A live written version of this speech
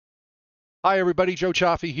Hi, everybody. Joe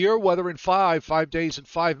Cioffi here. Weather in 5 days in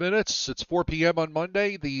 5 minutes. It's 4 p.m. on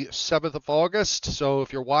Monday, the 7th of August. So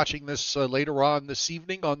if you're watching this later on this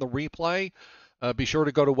evening on the replay, be sure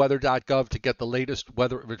to go to weather.gov to get the latest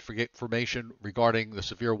weather information regarding the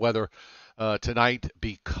severe weather tonight,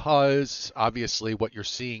 because obviously what you're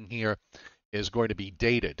seeing here is going to be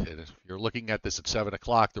dated. And if you're looking at this at 7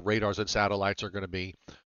 o'clock, the radars and satellites are going to be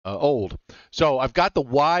old. So I've got the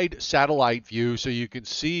wide satellite view so you can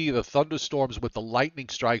see the thunderstorms with the lightning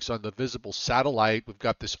strikes on the visible satellite. We've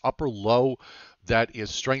got this upper low that is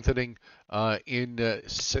strengthening in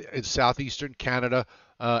southeastern Canada.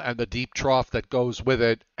 And the deep trough that goes with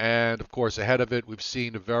it. And of course, ahead of it, we've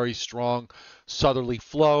seen a very strong southerly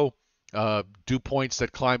flow. Dew points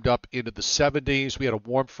that climbed up into the 70s. We had a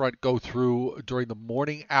warm front go through during the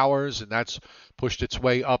morning hours, and that's pushed its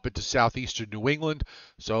way up into southeastern New England.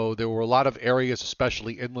 So there were a lot of areas,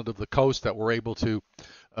 especially inland of the coast, that were able to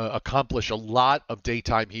accomplish a lot of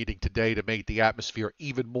daytime heating today to make the atmosphere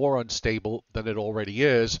even more unstable than it already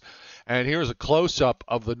is. And here's a close-up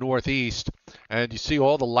of the Northeast, and you see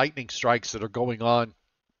all the lightning strikes that are going on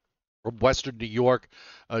from western New York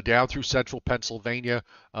down through central Pennsylvania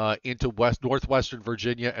into northwestern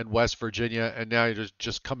Virginia and West Virginia, and now you're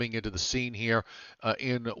just coming into the scene here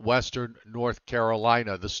in western North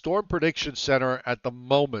Carolina. The Storm Prediction Center at the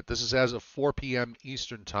moment, this is as of 4 p.m.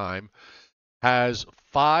 Eastern Time, has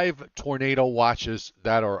 5 tornado watches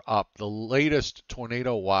that are up. The latest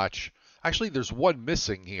tornado watch, actually, there's one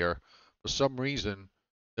missing here for some reason.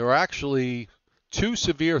 There are actually 2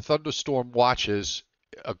 severe thunderstorm watches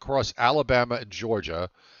across Alabama and Georgia.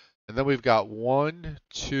 And then we've got 1,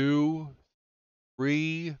 2,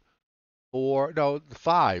 3, 4, no,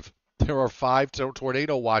 5. There are 5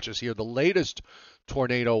 tornado watches here. The latest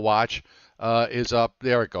tornado watch is up.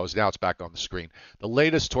 There it goes. Now it's back on the screen. The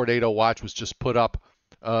latest tornado watch was just put up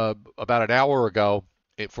about an hour ago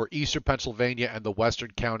for eastern Pennsylvania and the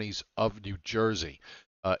western counties of New Jersey.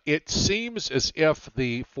 It seems as if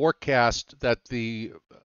the forecast that the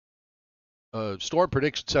Storm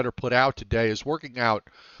Prediction Center put out today is working out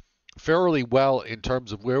fairly well in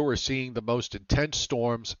terms of where we're seeing the most intense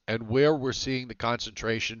storms and where we're seeing the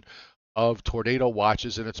concentration of tornado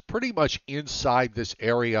watches, and it's pretty much inside this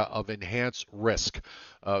area of enhanced risk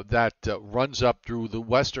that runs up through the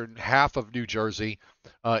western half of New Jersey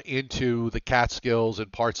into the Catskills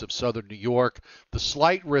and parts of southern New York. The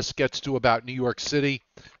slight risk gets to about New York City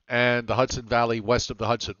and the Hudson Valley west of the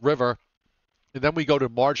Hudson River. And then we go to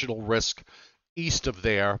marginal risk east of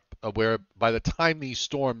there, where by the time these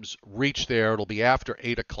storms reach there, it'll be after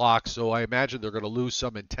 8 o'clock. So I imagine they're going to lose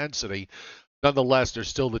some intensity. Nonetheless, there's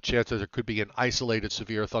still the chance that there could be an isolated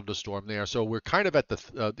severe thunderstorm there. So we're kind of at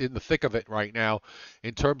the in the thick of it right now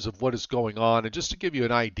in terms of what is going on. And just to give you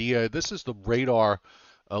an idea, this is the radar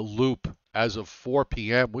loop as of 4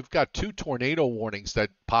 p.m. We've got 2 tornado warnings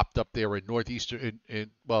that popped up there in northeastern,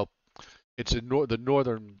 well, it's in the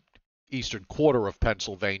northern eastern quarter of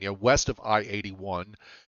Pennsylvania, west of I-81.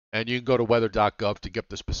 And you can go to weather.gov to get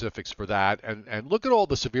the specifics for that. And look at all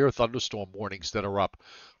the severe thunderstorm warnings that are up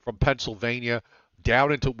from Pennsylvania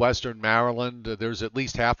down into western Maryland. There's at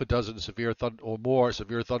least half a dozen or more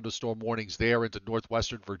severe thunderstorm warnings there into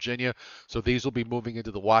northwestern Virginia. So these will be moving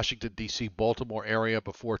into the Washington, D.C., Baltimore area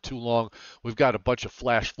before too long. We've got a bunch of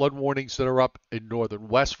flash flood warnings that are up in northern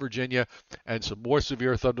West Virginia and some more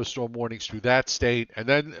severe thunderstorm warnings through that state. And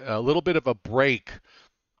then a little bit of a break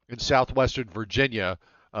in southwestern Virginia,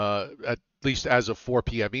 at least as of 4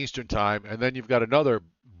 p.m. Eastern Time. And then you've got another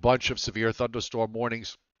bunch of severe thunderstorm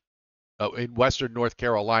warnings in western North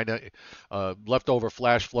Carolina, leftover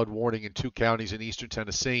flash flood warning in 2 counties in eastern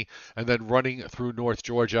Tennessee, and then running through North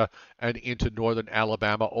Georgia and into northern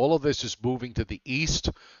Alabama. All of this is moving to the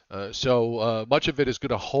east, so much of it is going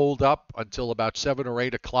to hold up until about 7 or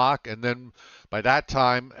 8 o'clock, and then by that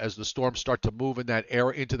time, as the storms start to move in that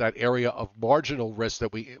area into that area of marginal risk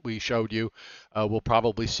that we showed you, we'll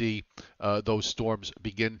probably see those storms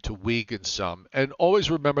begin to weaken some. And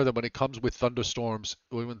always remember that when it comes with thunderstorms,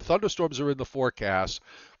 when thunderstorms are in the forecast,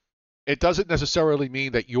 it doesn't necessarily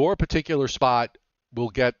mean that your particular spot will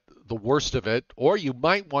get the worst of it, or you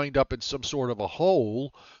might wind up in some sort of a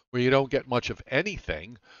hole where you don't get much of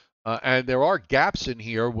anything. And there are gaps in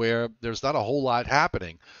here where there's not a whole lot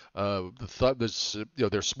happening.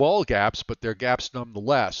 They're small gaps, but they're gaps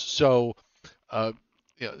nonetheless. So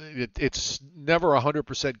it's never a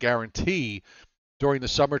 100% guarantee during the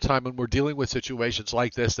summertime when we're dealing with situations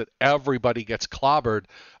like this that everybody gets clobbered.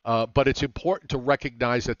 But it's important to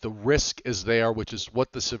recognize that the risk is there, which is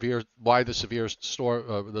what the Storm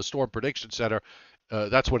Prediction Center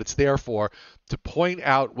that's what it's there for, to point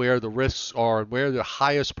out where the risks are and where the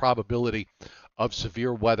highest probability of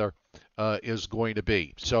severe weather is going to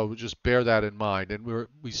be. So just bear that in mind. And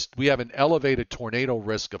we have an elevated tornado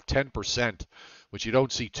risk of 10%, which you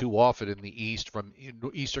don't see too often in the east, from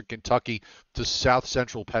eastern Kentucky to south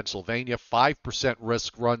central Pennsylvania. 5%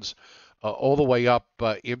 risk runs all the way up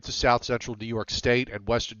into south central New York State and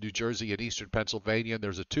western New Jersey and eastern Pennsylvania. And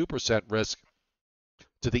there's a 2% risk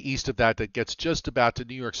to the east of that that gets just about to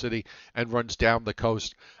New York City and runs down the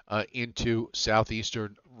coast into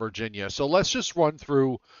southeastern Virginia. So let's just run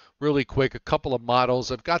through really quick a couple of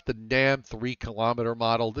models. I've got the NAM 3-kilometer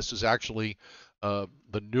model. This is actually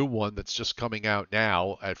the new one that's just coming out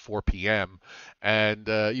now at 4 p.m. And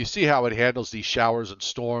you see how it handles these showers and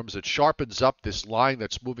storms. It sharpens up this line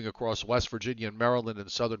that's moving across West Virginia and Maryland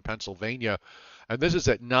and southern Pennsylvania. And this is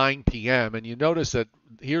at 9 p.m. And you notice that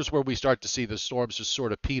here's where we start to see the storms just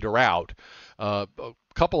sort of peter out. A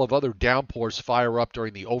couple of other downpours fire up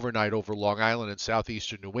during the overnight over Long Island and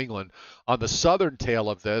southeastern New England. On the southern tail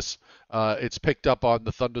of this, it's picked up on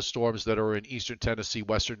the thunderstorms that are in eastern Tennessee,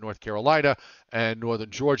 western North Carolina, and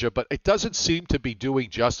northern Georgia. But it doesn't seem to be doing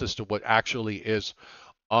justice to what actually is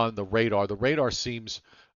on the radar. The radar seems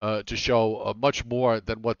to show much more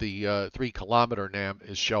than what the 3-kilometer NAM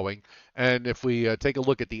is showing. And if we take a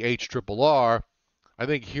look at the HRRR, I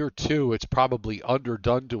think here too it's probably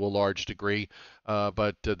underdone to a large degree.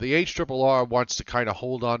 But the HRRR wants to kind of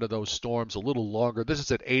hold on to those storms a little longer. This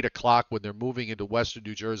is at 8 o'clock when they're moving into western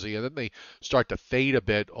New Jersey, and then they start to fade a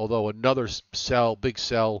bit, although another big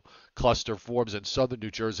cell cluster forms in southern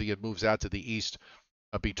New Jersey and moves out to the east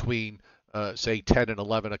between say 10 and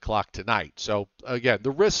 11 o'clock tonight. So again,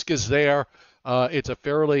 the risk is there. It's a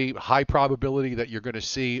fairly high probability that you're going to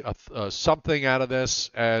see something out of this,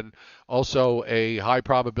 and also a high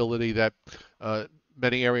probability that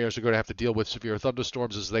many areas are going to have to deal with severe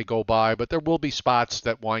thunderstorms as they go by, but there will be spots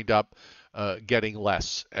that wind up getting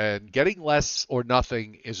less. And getting less or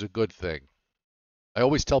nothing is a good thing. I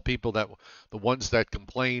always tell people that the ones that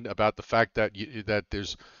complain about the fact that that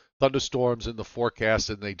there's thunderstorms in the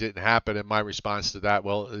forecast and they didn't happen, and my response to that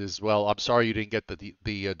is I'm sorry you didn't get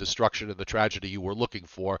the destruction and the tragedy you were looking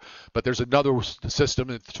for, but there's another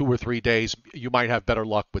system in 2 or 3 days, you might have better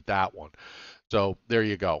luck with that one. So there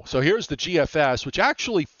you go. So here's the GFS, which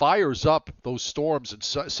actually fires up those storms in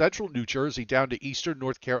central New Jersey down to eastern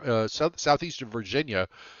southeastern Virginia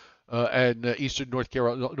and northeastern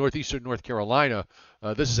North Carolina.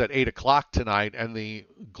 This is at 8 o'clock tonight, and the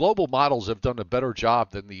global models have done a better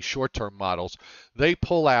job than the short-term models. They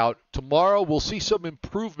pull out. Tomorrow we'll see some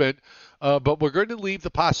improvement, but we're going to leave the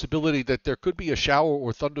possibility that there could be a shower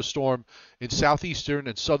or thunderstorm in southeastern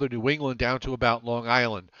and southern New England down to about Long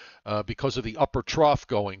Island because of the upper trough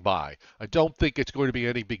going by. I don't think it's going to be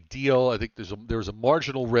any big deal. I think there's a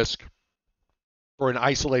marginal risk for an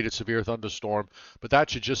isolated severe thunderstorm, but that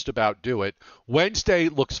should just about do it. Wednesday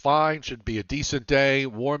looks fine, should be a decent day,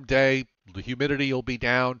 warm day. The humidity will be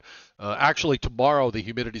down. Actually, tomorrow the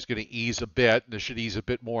humidity is going to ease a bit, and it should ease a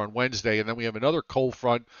bit more on Wednesday. And then we have another cold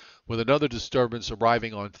front with another disturbance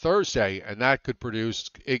arriving on Thursday, and that could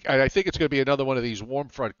produce, and I think it's going to be another one of these warm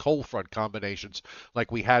front, cold front combinations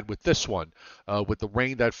like we had with this one, with the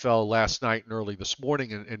rain that fell last night and early this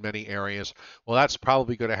morning in many areas. Well, that's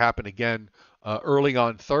probably going to happen again early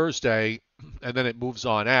on Thursday, and then it moves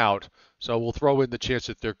on out. So we'll throw in the chance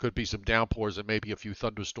that there could be some downpours and maybe a few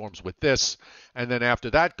thunderstorms with this. And then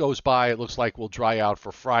after that goes by, it looks like we'll dry out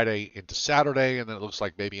for Friday into Saturday, and then it looks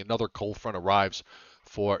like maybe another cold front arrives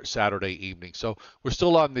for Saturday evening. So we're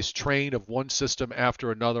still on this train of one system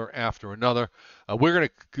after another after another. We're going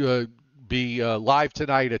to be live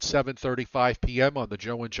tonight at 7:35 p.m. on the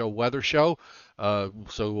Joe and Joe Weather Show.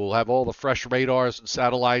 So we'll have all the fresh radars and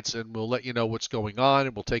satellites, and we'll let you know what's going on,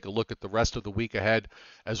 and we'll take a look at the rest of the week ahead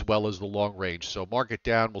as well as the long range. So mark it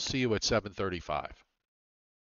down. We'll see you at 7:35.